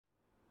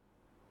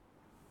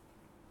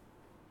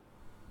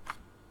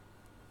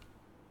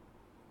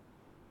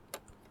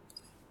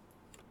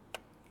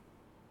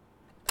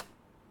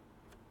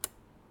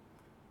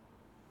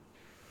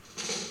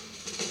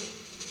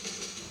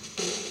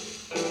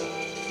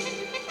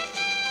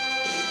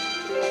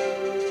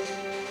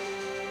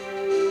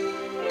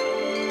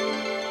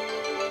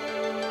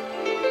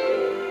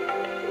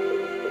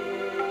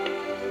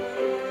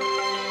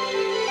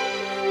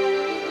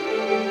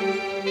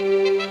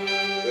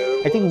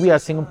think We Are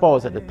Singapore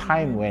was at the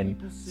time when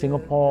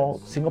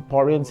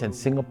Singaporeans and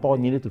Singapore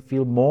needed to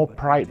feel more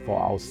pride for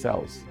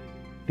ourselves.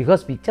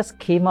 Because we just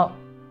came out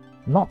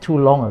not too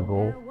long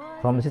ago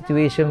from a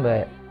situation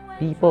where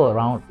people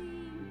around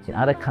in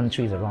other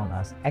countries around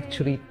us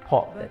actually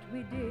thought that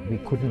we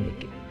couldn't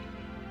make it.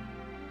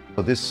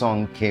 So this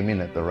song came in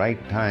at the right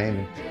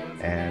time,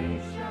 and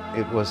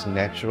it was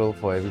natural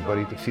for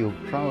everybody to feel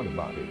proud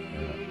about it.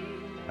 You know?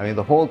 I mean,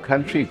 the whole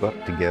country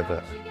got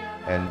together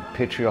and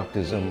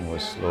patriotism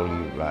was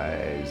slowly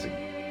rising.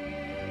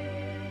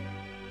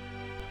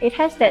 It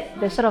has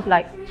the sort of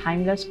like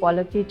timeless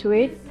quality to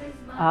it.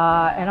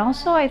 And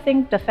also I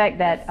think the fact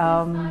that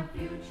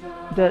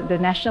the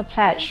national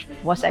pledge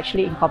was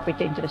actually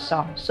incorporated into the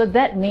song. So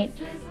that made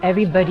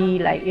everybody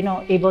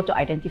able to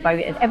identify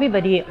with it. And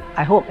everybody,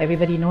 I hope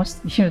everybody knows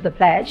the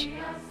pledge.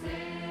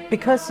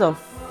 Because of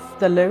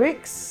the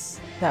lyrics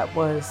that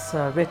was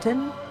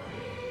written,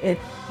 it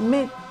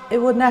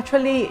would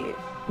naturally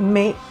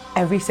make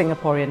every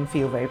Singaporean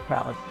feel very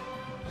proud.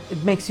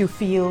 It makes you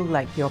feel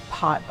like you're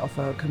part of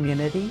a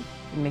community.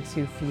 It makes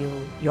you feel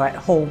you're at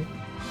home.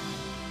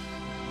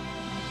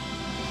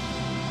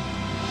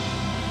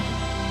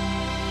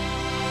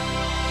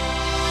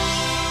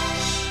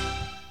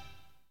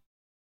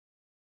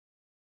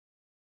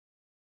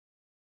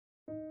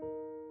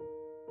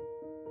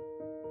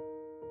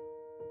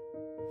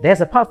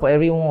 There's a part for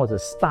everyone was a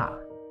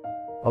start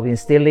of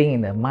instilling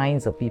in the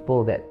minds of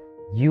people that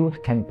you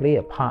can play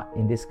a part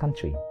in this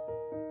country.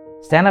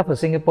 Stand Up for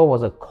Singapore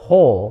was a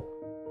call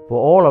for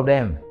all of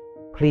them.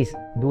 Please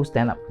do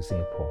stand up for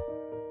Singapore.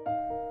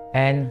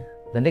 And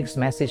the next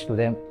message to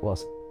them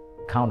was,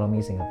 count on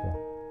me, Singapore.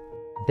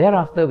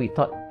 Thereafter, we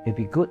thought it'd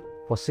be good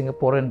for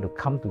Singaporeans to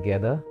come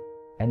together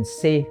and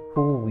say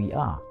who we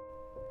are.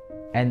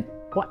 And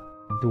what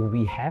do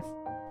we have?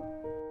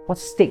 What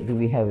stake do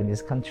we have in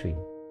this country?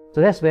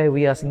 So that's where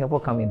We Are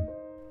Singapore come in.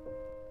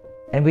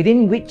 And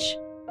within which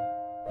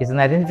is an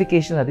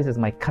identification that this is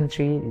my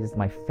country, this is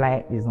my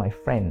flag, this is my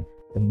friend.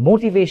 The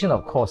motivation,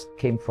 of course,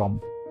 came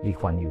from Lee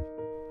Kuan Yew.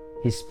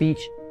 His speech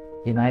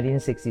in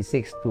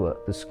 1966 to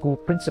the school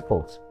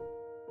principals.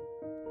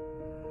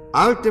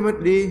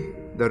 Ultimately,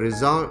 the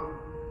result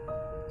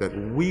that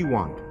we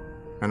want,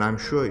 and I'm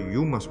sure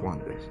you must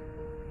want this,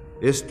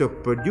 is to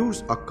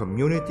produce a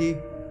community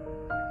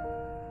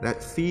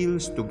that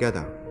feels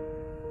together.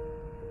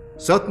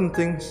 Certain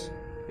things,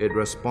 it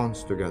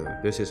responds together.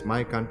 This is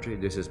my country,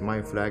 this is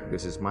my flag,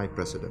 this is my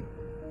president.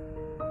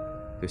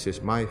 This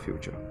is my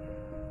future.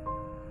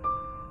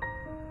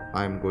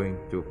 I'm going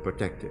to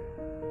protect it.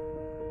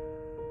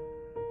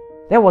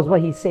 That was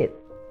what he said.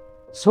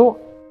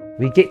 So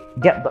we get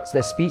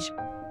that speech,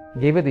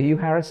 gave it to Hugh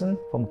Harrison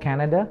from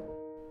Canada.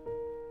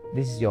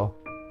 This is your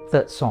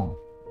third song.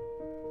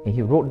 And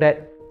he wrote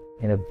that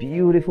in a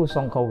beautiful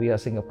song called We Are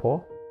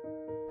Singapore.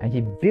 And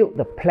he built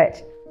the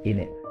pledge in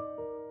it.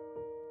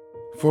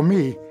 For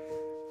me,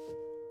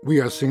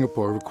 We Are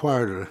Singapore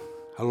required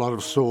a lot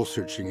of soul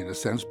searching in a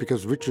sense,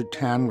 because Richard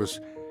Tan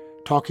was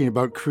talking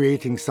about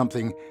creating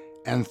something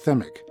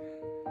anthemic.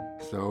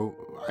 So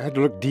I had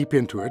to look deep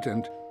into it,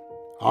 and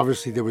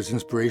obviously there was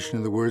inspiration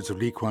in the words of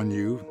Lee Kuan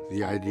Yew,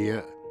 the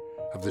idea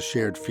of the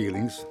shared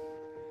feelings.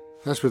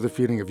 That's where the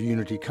feeling of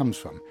unity comes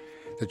from,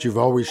 that you've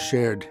always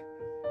shared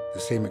the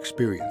same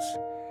experience.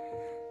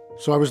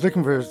 So I was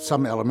looking for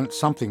some element,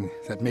 something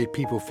that made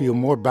people feel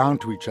more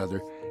bound to each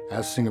other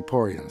as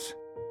Singaporeans.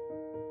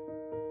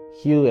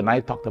 Hugh and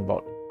I talked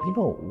about,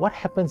 what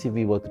happens if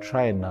we were to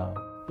try and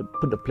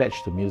put the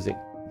pledge to music?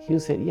 Hugh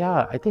said,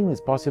 yeah, I think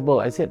it's possible.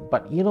 I said,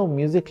 but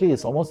musically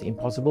it's almost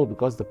impossible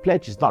because the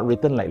pledge is not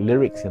written like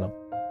lyrics,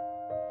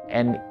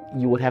 and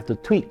you would have to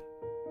tweak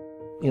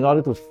in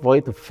order for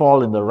it to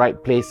fall in the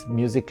right place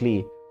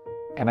musically.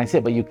 And I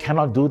said, but you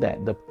cannot do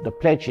that. The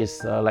pledge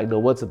is like the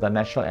words of the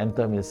national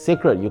anthem, is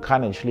sacred. You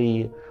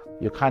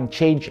can't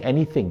change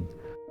anything.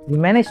 We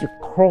managed to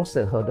cross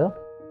the hurdle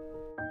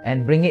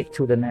and bring it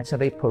to the National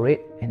Day Parade,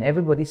 and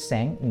everybody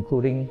sang,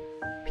 including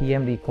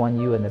PM Lee Kuan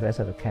Yew and the rest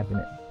of the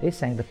cabinet. They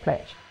sang the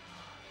pledge.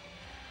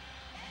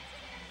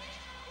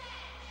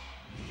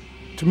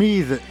 To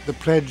me, the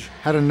pledge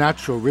had a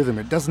natural rhythm.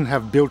 It doesn't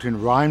have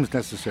built-in rhymes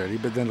necessarily,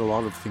 but then a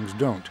lot of things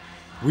don't.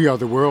 We Are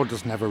the World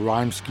doesn't have a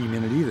rhyme scheme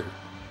in it either.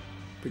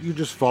 But you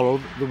just follow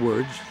the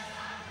words,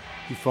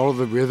 you follow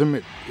the rhythm,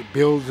 it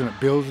builds and it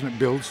builds and it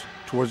builds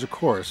towards a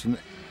chorus. And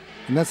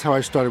that's how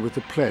I started with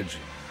the pledge,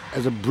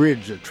 as a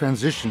bridge, a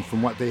transition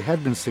from what they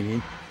had been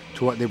singing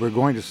to what they were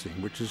going to sing,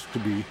 which is to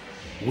be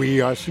We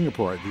Are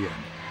Singapore at the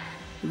end.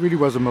 It really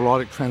was a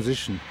melodic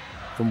transition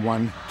from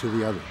one to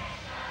the other.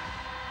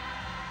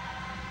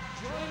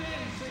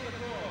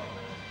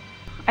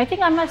 I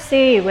think I must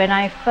say, when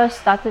I first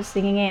started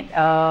singing it,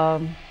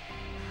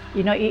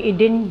 it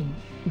didn't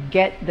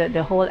get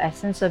the whole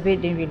essence of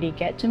it, didn't really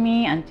get to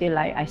me until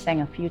I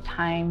sang a few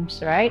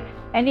times, right?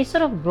 And it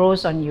sort of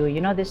grows on you,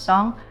 this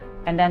song.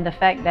 And then the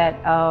fact that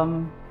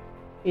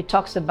it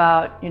talks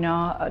about,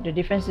 the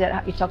difference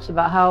that it talks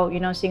about how,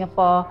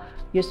 Singapore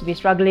used to be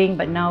struggling,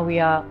 but now we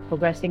are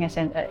progressing as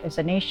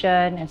a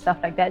nation and stuff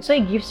like that. So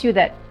it gives you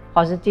that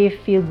positive,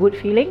 feel-good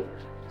feeling.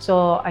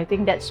 So I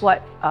think that's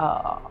what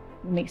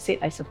makes it,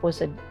 I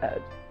suppose,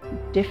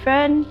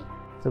 different.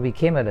 So we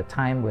came at a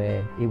time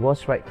where it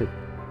was right to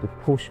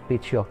push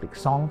patriotic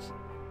songs.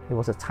 It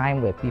was a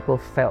time where people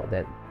felt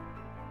that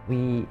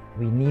we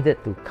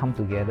needed to come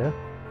together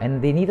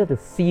and they needed to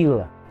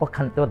feel what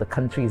the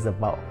country is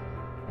about.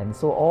 And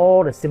so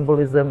all the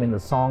symbolism in the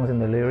songs and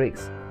the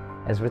lyrics,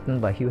 as written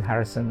by Hugh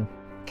Harrison,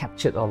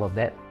 captured all of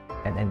that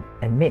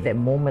and made that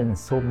moment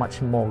so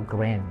much more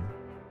grand.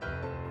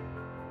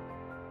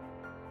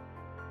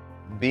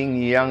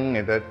 Being young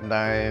at that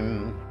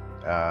time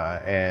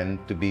and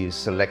to be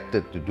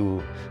selected to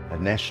do a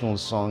national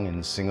song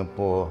in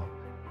Singapore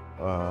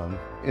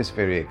is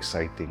very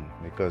exciting,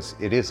 because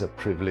it is a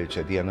privilege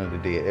at the end of the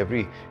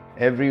day.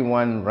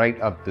 Everyone right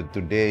up to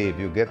today, if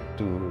you get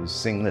to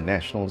sing the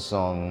national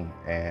song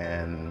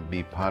and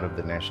be part of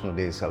the National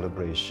Day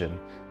celebration,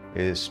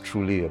 is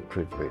truly a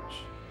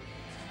privilege.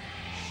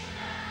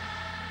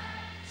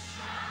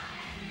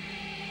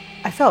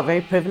 I felt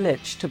very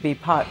privileged to be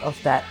part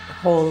of that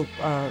whole,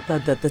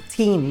 the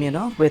team, you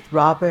know, with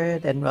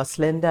Robert and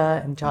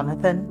Roslinda and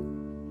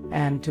Jonathan,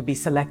 and to be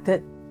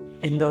selected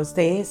in those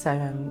days.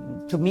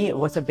 To me, it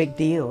was a big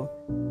deal.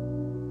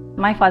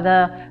 My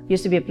father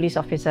used to be a police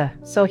officer,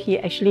 so he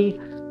actually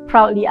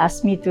proudly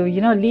asked me to,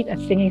 lead a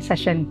singing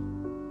session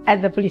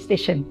at the police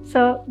station.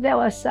 So that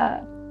was,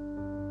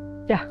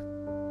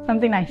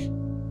 something nice.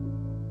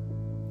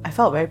 I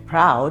felt very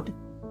proud.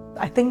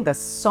 I think the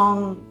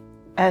song,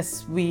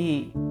 as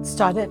we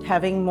started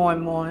having more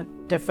and more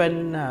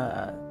different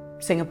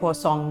Singapore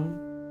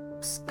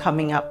songs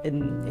coming up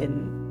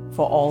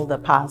for all the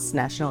past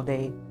National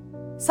Day,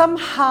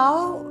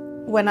 somehow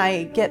when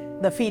I get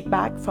the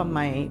feedback from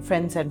my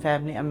friends and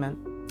family,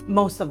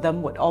 most of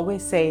them would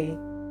always say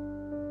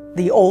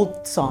the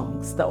old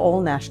songs, the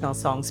old national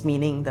songs,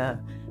 meaning the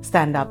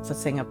Stand Up for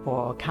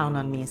Singapore, Count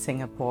on Me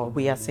Singapore,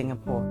 We Are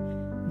Singapore.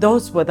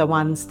 Those were the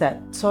ones that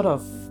sort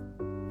of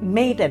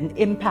made an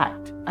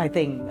impact, I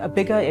think, a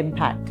bigger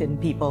impact in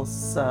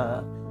people's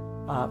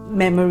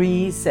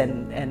memories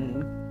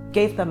and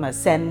gave them a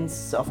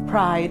sense of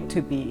pride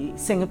to be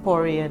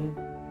Singaporean.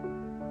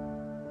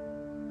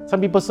 Some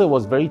people say it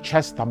was very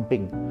chest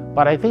thumping,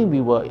 but I think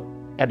we were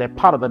at a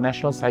part of the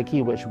national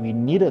psyche which we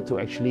needed to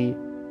actually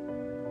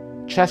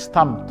chest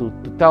thump to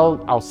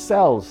tell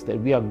ourselves that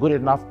we are good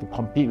enough to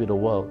compete with the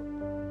world.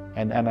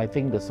 And I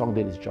think the song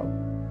did its job.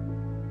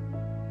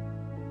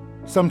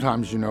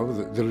 Sometimes,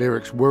 the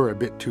lyrics were a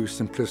bit too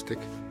simplistic,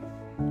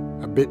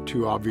 a bit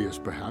too obvious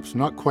perhaps,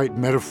 not quite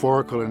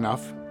metaphorical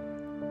enough.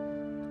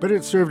 But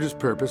it served its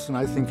purpose, and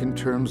I think in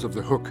terms of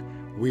the hook,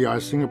 We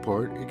Are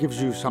Singapore, it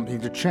gives you something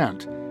to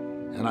chant.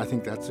 And I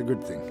think that's a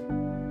good thing.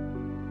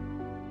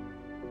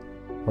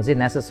 Was it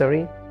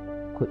necessary?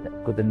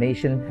 Could the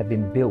nation have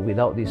been built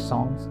without these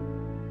songs?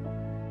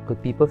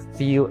 Could people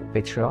feel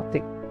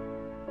patriotic?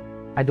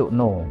 I don't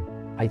know.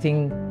 I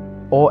think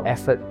all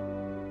effort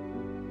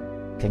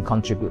can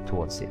contribute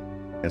towards it.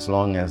 As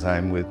long as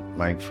I'm with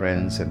my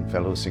friends and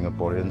fellow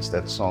Singaporeans,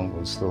 that song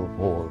will still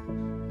hold,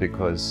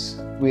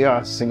 because we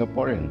are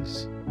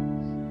Singaporeans.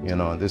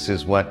 This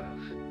is what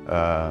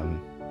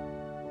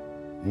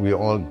we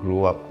all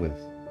grew up with.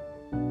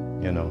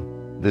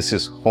 This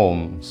is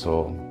home,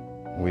 so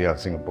we are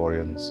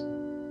Singaporeans.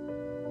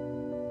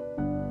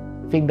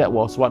 I think that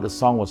was what the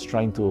song was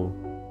trying to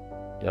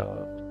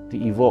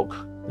evoke,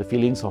 the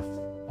feelings of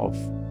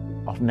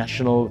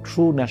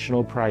true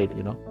national pride,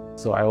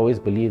 So I always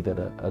believe that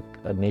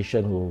a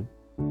nation who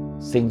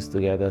sings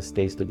together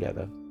stays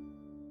together.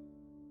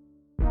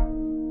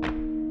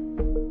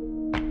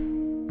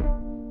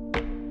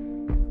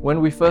 When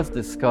we first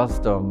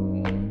discussed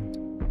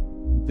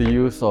the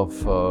use of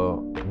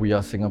We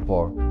Are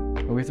Singapore,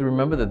 we have to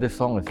remember that this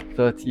song is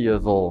 30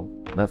 years old.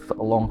 That's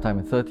a long time.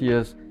 In 30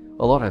 years,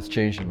 a lot has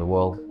changed in the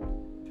world.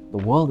 The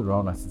world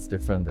around us is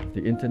different.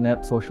 The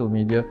internet, social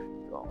media,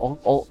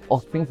 all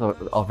things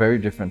are very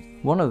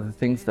different. One of the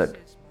things that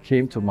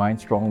came to mind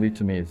strongly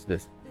to me is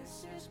this.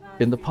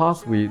 In the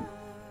past, we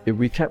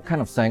kept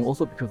kind of saying,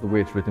 also because of the way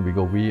it's written, we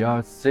go, we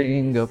are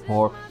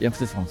Singapore, the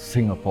emphasis on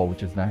Singapore,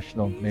 which is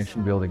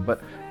nation building.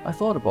 But I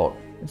thought about,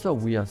 instead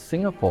of we are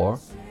Singapore,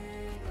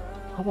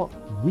 how about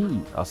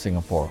we are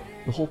Singapore?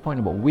 The whole point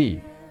about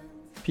we.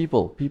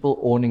 People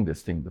owning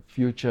this thing, the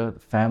future, the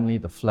family,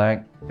 the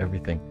flag,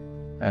 everything.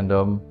 And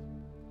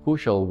who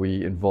shall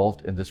we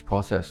involve in this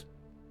process?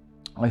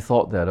 I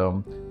thought that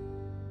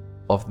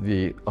of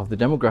the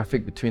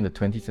demographic between the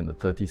 20s and the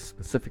 30s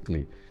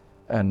specifically,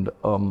 and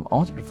I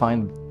wanted to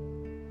find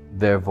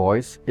their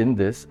voice in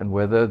this and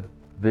whether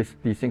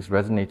these things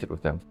resonated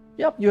with them.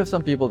 Yep, you have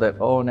some people that,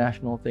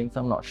 national things,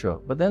 I'm not sure.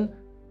 But then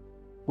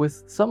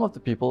with some of the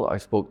people I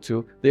spoke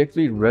to, they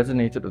actually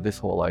resonated with this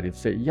whole idea to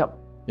say, yep,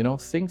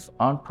 things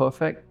aren't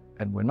perfect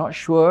and we're not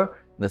sure.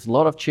 There's a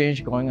lot of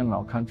change going on in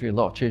our country, a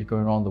lot of change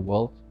going on in the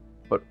world.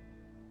 But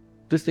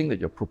this thing that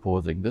you're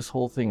proposing, this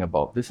whole thing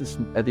about, this is,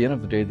 at the end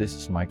of the day, this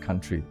is my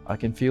country. I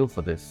can feel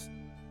for this.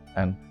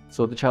 And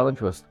so the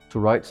challenge was to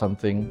write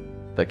something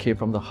that came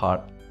from the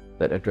heart,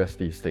 that addressed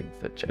these things,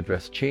 that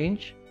addressed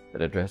change,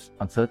 that address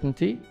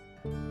uncertainty,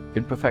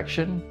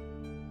 imperfection,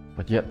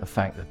 but yet the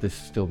fact that this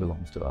still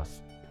belongs to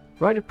us.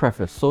 Write a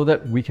preface so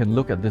that we can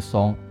look at this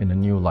song in a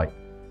new light.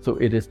 So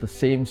it is the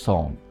same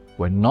song.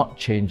 We're not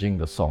changing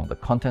the song. The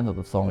content of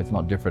the song is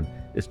not different.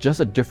 It's just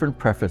a different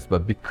preface,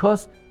 but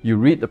because you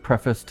read the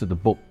preface to the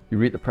book, you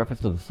read the preface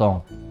to the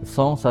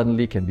song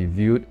suddenly can be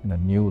viewed in a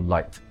new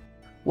light.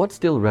 What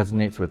still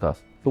resonates with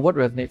us? So what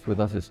resonates with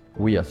us is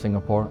we are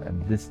Singapore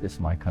and this is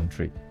my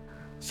country.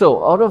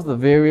 So out of the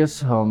various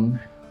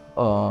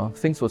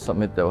things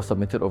that were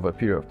submitted over a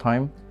period of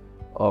time,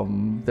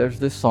 there's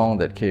this song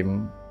that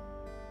came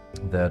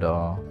that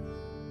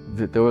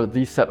there were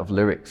these set of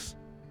lyrics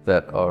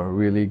that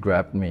really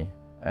grabbed me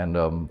and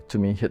to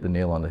me hit the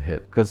nail on the head,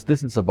 because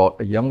this is about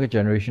a younger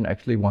generation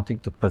actually wanting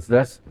to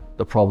possess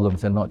the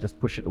problems and not just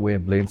push it away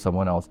and blame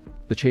someone else.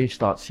 The change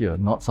starts here,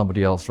 not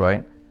somebody else,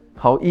 right?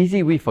 How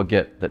easy we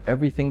forget that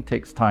everything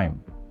takes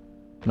time.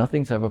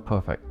 Nothing's ever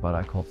perfect, but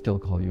I still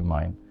call you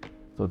mine.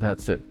 So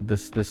that's it.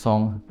 This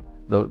song,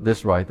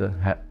 this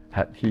writer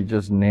he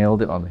just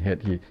nailed it on the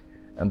head.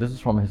 And this is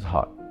from his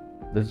heart.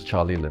 This is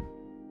Charlie Lim.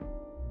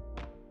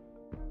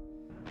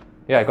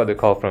 Yeah, I got the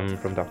call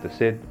from Dr.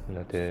 Sid,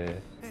 to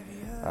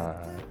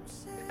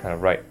kind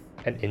of write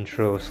an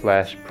intro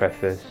 /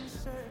 preface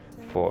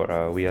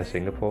for We Are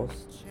Singapore,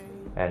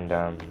 and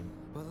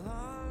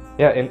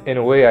yeah, in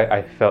a way,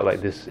 I felt like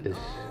this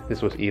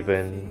was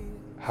even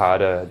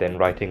harder than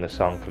writing a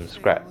song from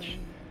scratch,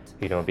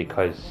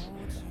 because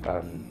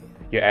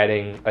you're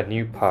adding a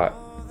new part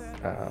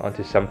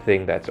onto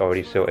something that's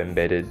already so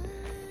embedded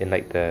in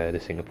like the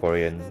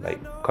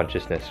Singaporean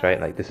consciousness, right?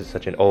 Like this is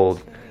such an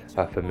old,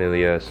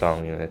 familiar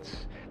song, that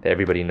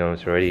everybody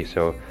knows already.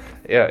 So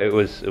yeah, it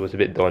was a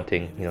bit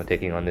daunting,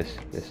 taking on this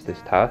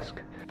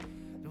task.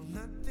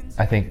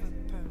 I think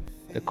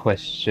the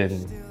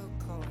question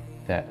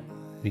that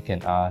we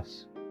can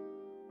ask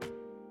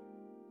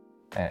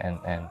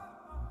and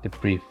the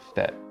brief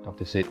that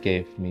Dr. Sid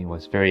gave me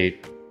was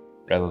very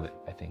relevant,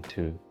 I think,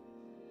 to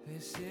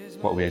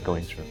what we are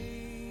going through.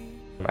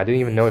 I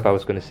didn't even know if I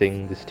was going to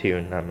sing this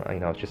tune. I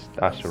was just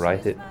asked to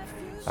write it.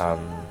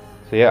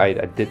 So yeah, I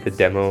did the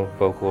demo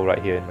vocal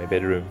right here in my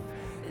bedroom,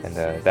 and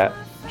that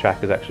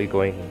track is actually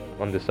going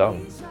on the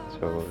song.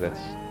 So that's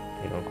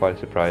quite a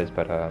surprise,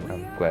 but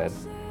I'm glad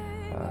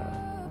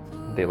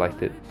they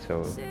liked it.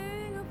 So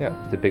yeah,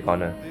 it's a big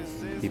honor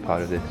to be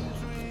part of this.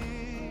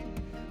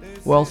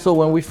 Well, so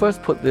when we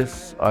first put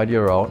this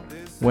idea out,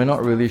 we're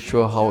not really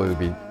sure how it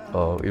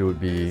would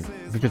be,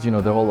 because there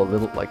are all the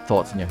little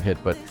thoughts in your head,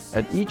 but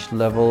at each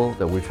level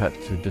that we've had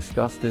to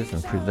discuss this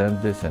and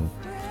present this and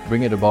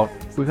bring it about,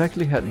 we've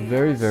actually had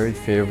very, very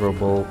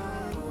favorable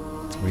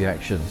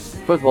reactions.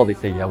 First of all, they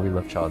say, yeah, we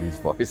love Charlie's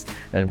voice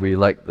and we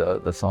like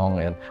the song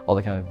and all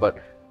that kind of, but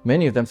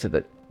many of them said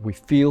that we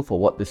feel for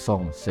what this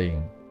song is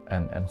saying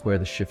and where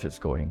the shift is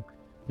going.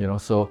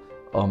 So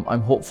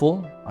I'm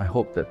hopeful. I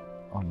hope that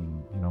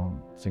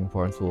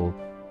Singaporeans will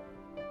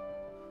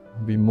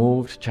be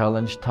moved,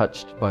 challenged,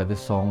 touched by this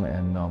song,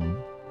 and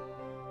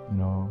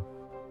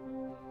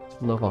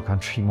love our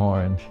country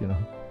more. And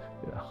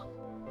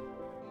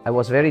I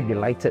was very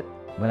delighted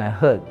when I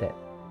heard that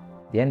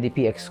the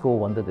NDP Exco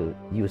wanted to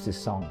use this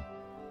song,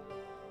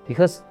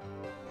 because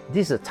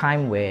this is a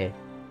time where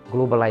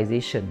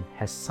globalization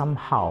has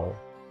somehow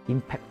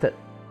impacted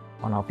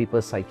on our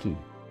people's psyche.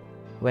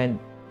 When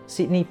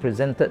Sydney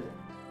presented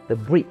the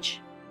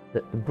bridge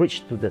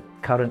to the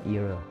current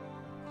era,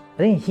 I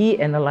think he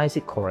analyzed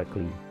it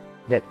correctly,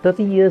 that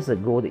 30 years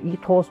ago the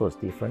ethos was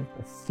different,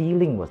 the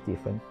feeling was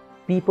different.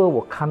 People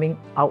were coming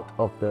out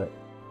of the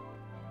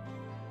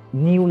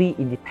newly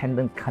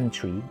independent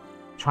country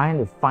trying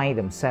to find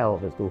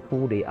themselves as to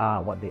who they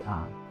are, what they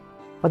are.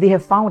 But they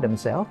have found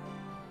themselves,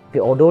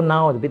 although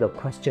now there's a bit of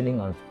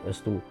questioning as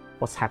to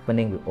what's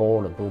happening with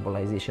all the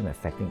globalization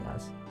affecting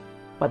us.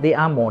 But they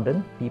are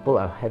modern, people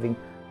are having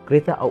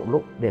greater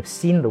outlook, they've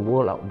seen the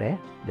world out there,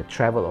 they've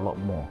traveled a lot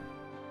more.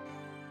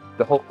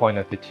 The whole point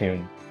of the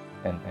tune,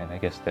 and I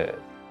guess the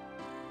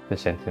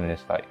sentiment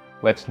is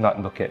let's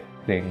not look at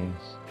things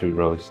through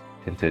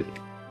rose-tinted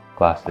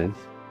glasses.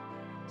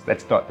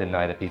 Let's not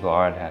deny that people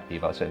are unhappy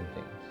about certain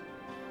things.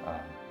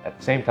 At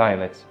the same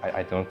time,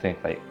 I don't think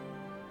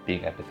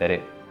being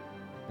empathetic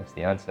is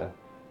the answer.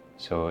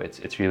 So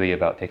it's really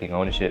about taking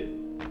ownership.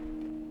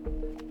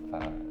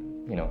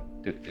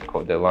 To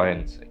quote the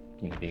lines,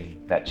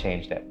 being that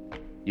change that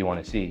you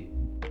want to see.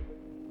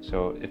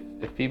 So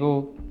if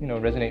people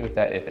resonate with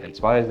that, if it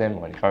inspires them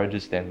or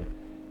encourages them,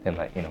 then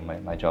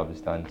my job is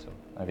done. So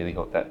I really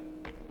hope that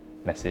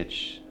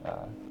message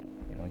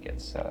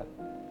gets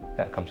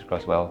that comes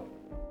across well.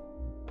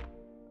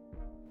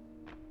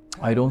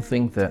 I don't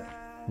think that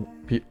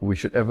we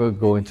should ever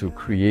go into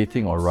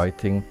creating or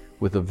writing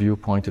with a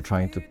viewpoint to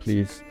trying to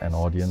please an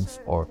audience,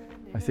 or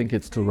I think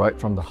it's to write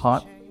from the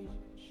heart,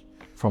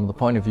 from the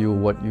point of view of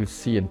what you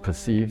see and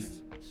perceive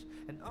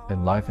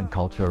in life and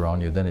culture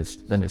around you, then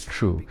it's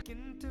true.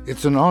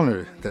 It's an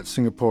honor that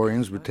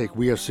Singaporeans would take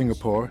We Are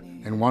Singapore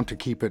and want to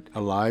keep it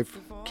alive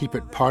keep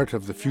it part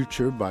of the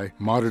future by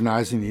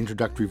modernizing the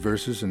introductory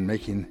verses and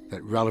making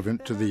that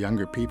relevant to the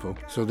younger people,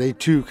 so they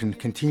too can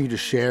continue to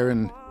share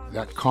in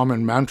that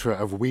common mantra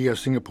of we are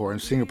Singapore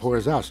and Singapore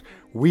is us.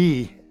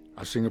 We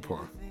are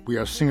Singapore. We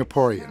are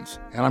Singaporeans.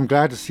 And I'm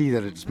glad to see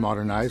that it's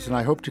modernized, and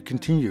I hope to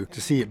continue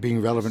to see it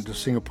being relevant to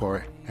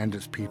Singapore and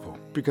its people,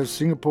 because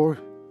Singapore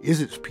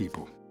is its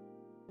people.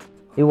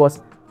 It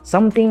was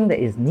something that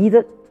is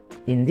needed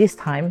in this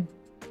time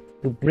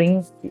to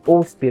bring the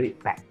old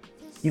spirit back.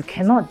 You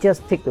cannot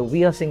just take the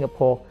We Are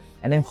Singapore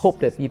and then hope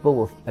that people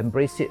will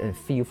embrace it and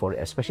feel for it,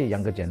 especially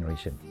younger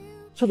generation.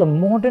 So the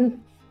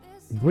modern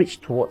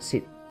bridge towards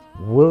it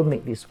will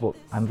make this work.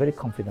 I'm very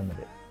confident of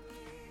it.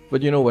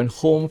 But you know, when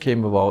Home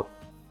came about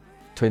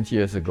 20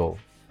 years ago,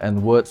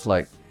 and words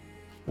like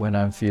when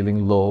I'm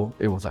feeling low,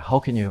 it was like, how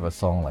can you have a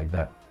song like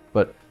that?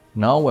 But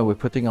now when we're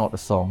putting out a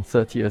song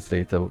 30 years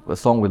later, a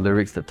song with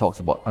lyrics that talks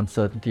about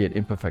uncertainty and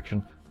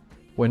imperfection,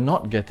 we're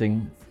not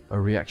getting a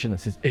reaction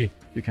that says, hey,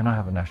 you cannot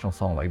have a national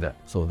song like that.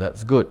 So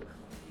that's good.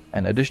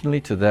 And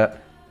additionally to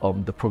that,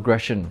 the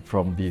progression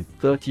from the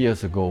 30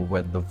 years ago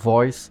when the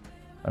voice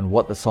and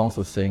what the songs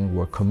were saying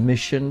were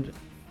commissioned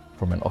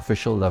from an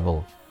official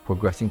level,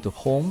 progressing to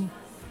Home,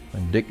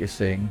 when Dick is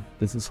saying,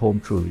 this is home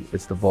truly,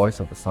 it's the voice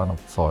of the son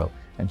of the soil.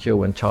 And here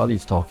when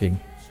Charlie's talking,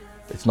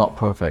 it's not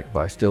perfect, but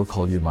I still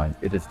call you mine.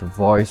 It is the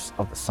voice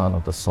of the son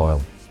of the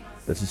soil.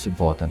 This is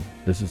important.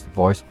 This is the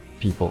voice of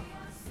people.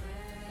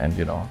 And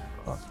you know,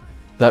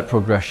 that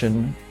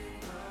progression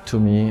to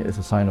me is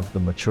a sign of the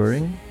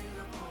maturing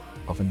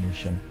of a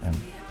nation, and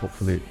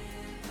hopefully,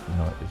 you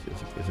know,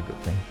 it's a good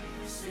thing.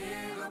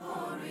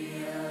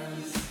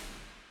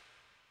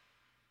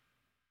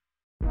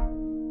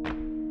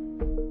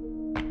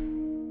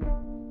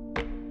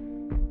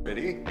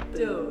 Ready?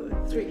 2,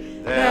 3.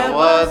 There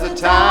was a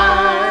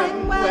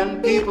time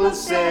when people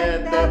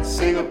said that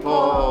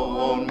Singapore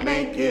won't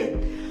make it,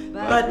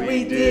 but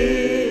we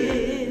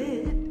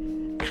did.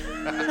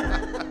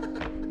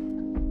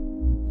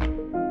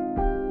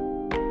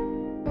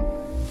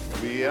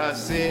 We are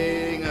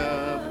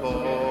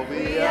Singapore,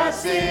 we are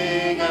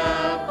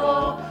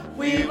Singapore.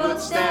 We would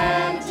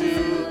stand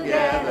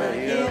together,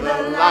 hear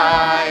the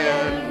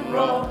lion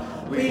roar.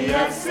 We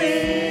are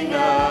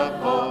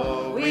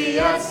Singapore, we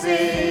are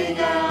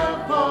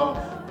Singapore.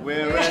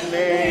 We're a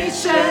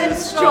nation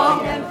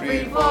strong and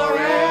free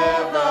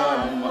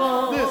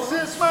forevermore. This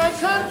is my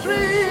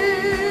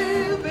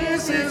country,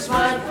 this is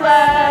my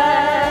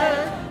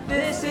flag,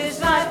 This is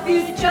my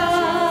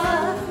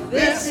future.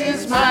 this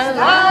is my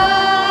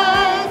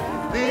life.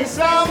 These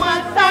are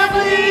my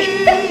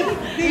family,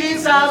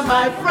 these are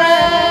my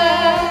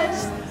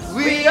friends.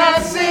 We are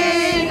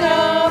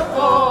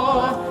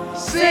Singapore,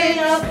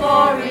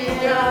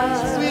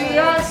 Singaporeans. We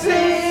are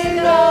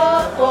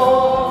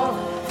Singapore,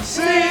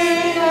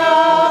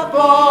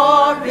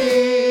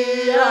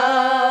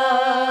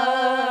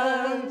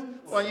 Singaporeans.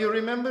 Well, you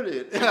remembered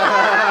it.